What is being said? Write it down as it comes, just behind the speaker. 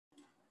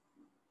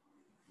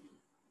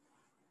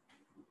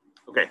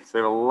Okay, so we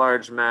have a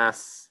large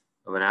mass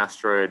of an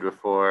asteroid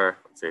before,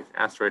 let's say it's an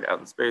asteroid out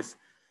in space,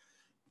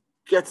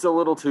 gets a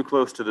little too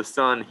close to the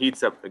sun,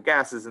 heats up the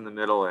gases in the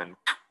middle, and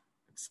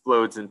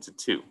explodes into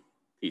two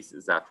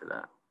pieces after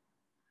that.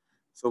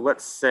 So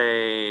let's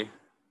say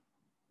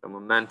the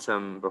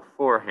momentum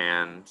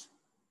beforehand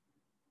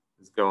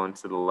is going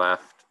to the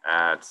left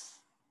at,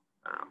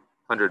 I don't know,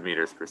 100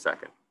 meters per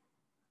second.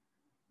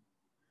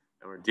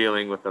 And we're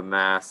dealing with a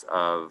mass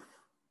of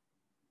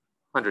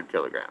 100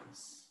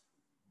 kilograms.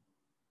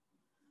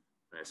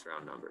 Nice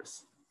round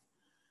numbers.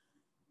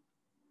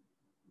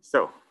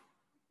 So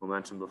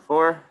momentum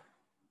before,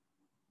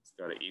 it's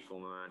got to equal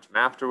momentum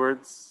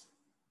afterwards.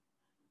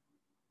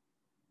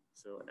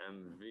 So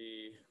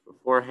mv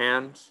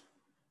beforehand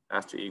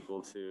has to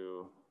equal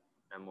to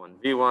m1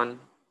 v1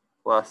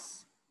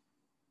 plus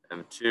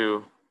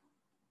m2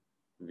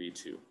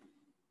 v2.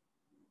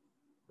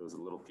 Those are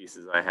little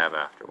pieces I have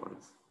after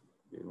ones.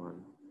 v1.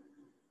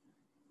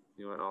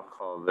 You know what, I'll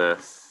call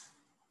this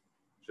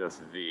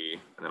just v,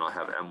 and then I'll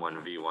have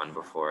m1 v1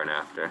 before and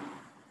after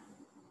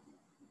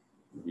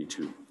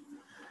v2.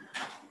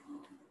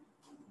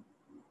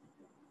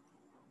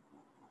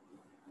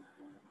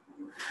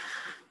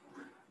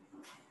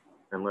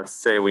 And let's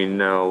say we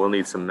know we'll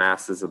need some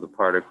masses of the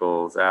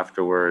particles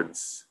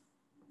afterwards.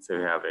 Let's say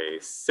we have a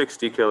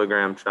 60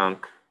 kilogram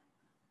chunk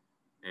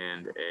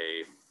and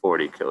a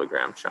 40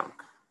 kilogram chunk.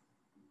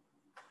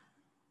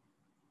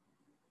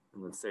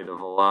 And let's say the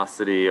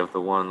velocity of the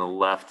one on the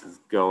left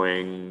is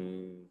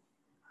going,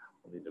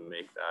 I need to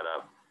make that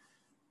up.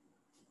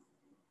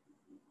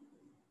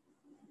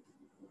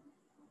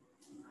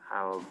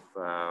 How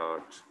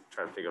about,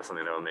 try to think of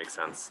something that would make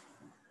sense.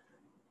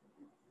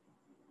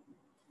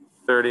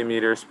 30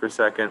 meters per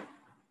second.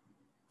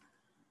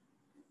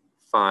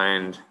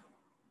 Find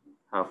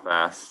how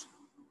fast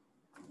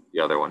the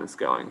other one is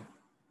going.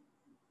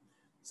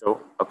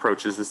 So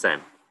approach is the same.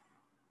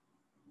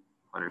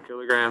 100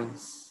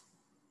 kilograms,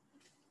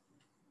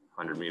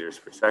 100 meters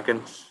per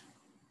second.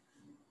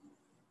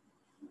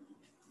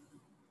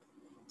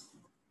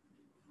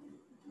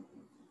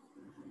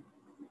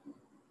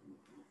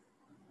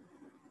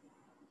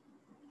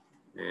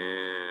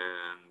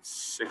 And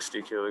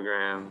 60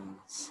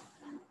 kilograms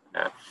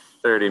at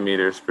 30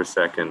 meters per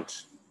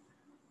second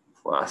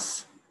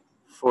plus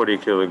 40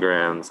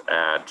 kilograms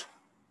at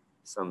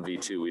some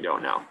V2 we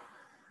don't know.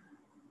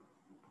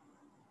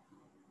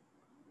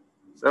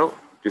 So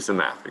do some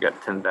math. We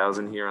got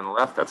 10,000 here on the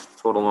left. That's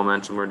the total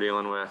momentum we're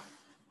dealing with.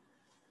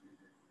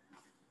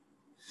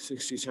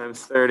 60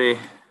 times 30.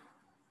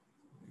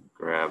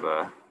 Grab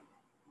a,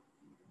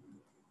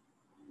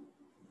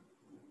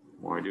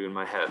 the more I do in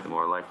my head, the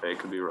more likely I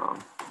could be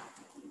wrong.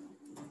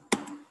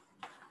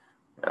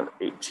 We have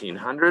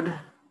 1,800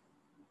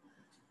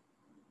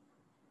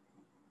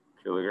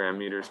 kilogram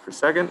meters per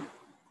second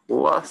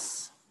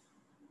plus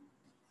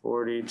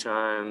 40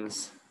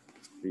 times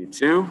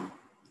V2.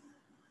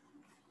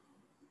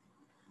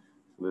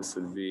 This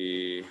would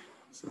be,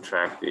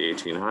 subtract the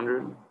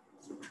 1,800,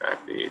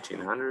 subtract the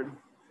 1,800.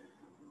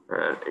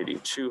 We're at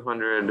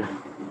 8,200 is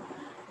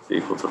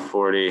equal to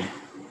 40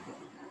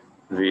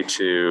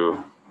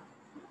 V2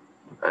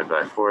 divided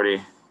by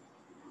 40,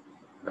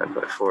 divided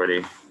by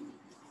 40.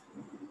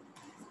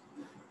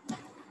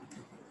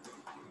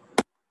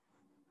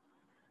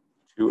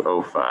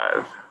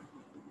 $205.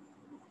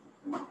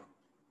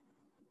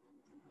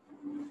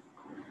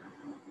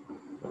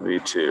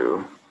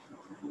 V2,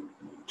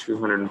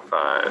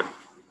 205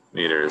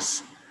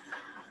 meters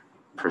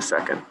per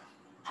second.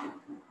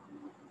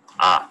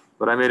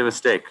 But I made a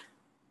mistake.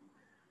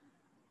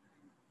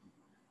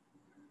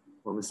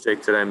 What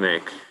mistake did I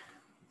make?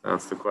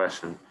 That's the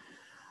question.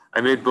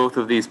 I made both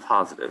of these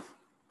positive.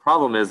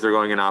 Problem is they're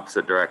going in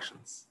opposite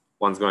directions.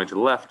 One's going to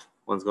the left,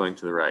 one's going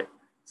to the right.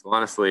 So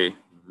honestly,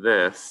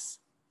 this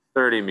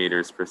 30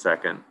 meters per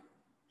second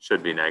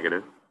should be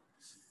negative.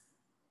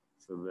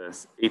 So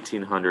this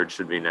 1,800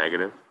 should be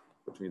negative,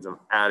 which means I'm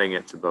adding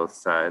it to both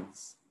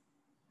sides,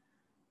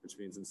 which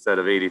means instead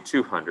of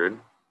 8,200,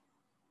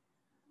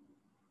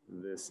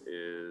 this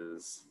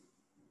is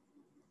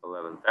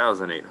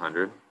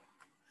 11,800,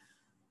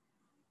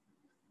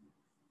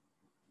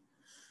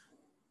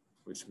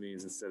 which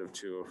means instead of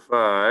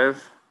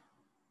 205,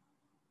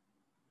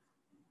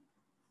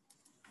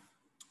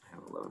 I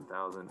have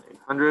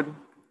 11,800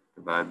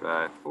 divided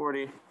by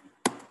 40,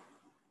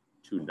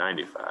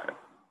 295.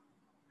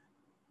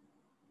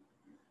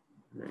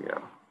 There you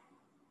go,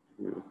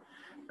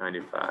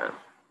 295.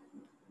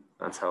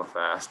 That's how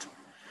fast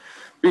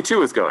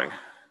V2 is going.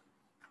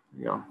 There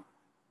you go.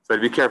 So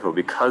I'd be careful.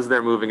 Because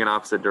they're moving in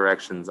opposite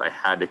directions, I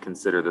had to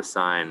consider the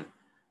sign,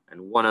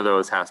 and one of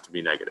those has to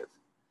be negative.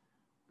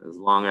 As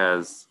long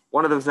as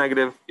one of them is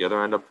negative, the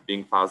other end up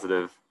being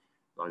positive.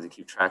 As long as you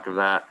keep track of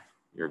that,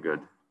 you're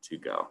good to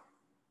go.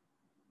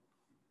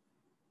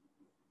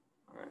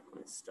 All right, let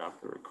me stop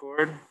the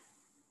record.